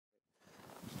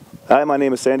Hi, my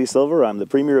name is Sandy Silver. I'm the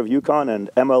Premier of Yukon and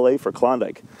MLA for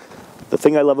Klondike. The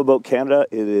thing I love about Canada,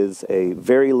 it is a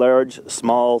very large,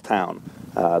 small town.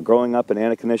 Growing up in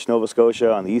Antigonish, Nova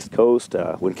Scotia on the East Coast,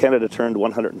 when Canada turned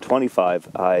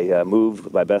 125, I moved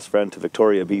with my best friend to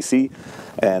Victoria, BC,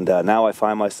 and now I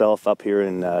find myself up here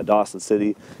in Dawson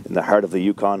City, in the heart of the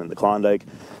Yukon and the Klondike.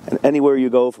 And anywhere you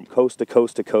go from coast to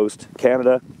coast to coast,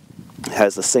 Canada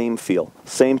has the same feel,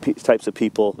 same types of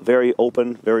people, very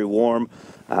open, very warm.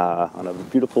 On a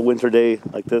beautiful winter day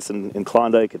like this in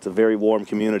Klondike, it's a very warm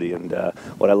community, and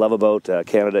what I love about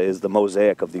Canada is the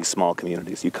mosaic of these small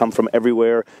communities. You come from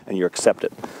everywhere and you're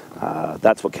accepted.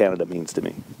 That's what Canada means to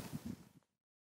me.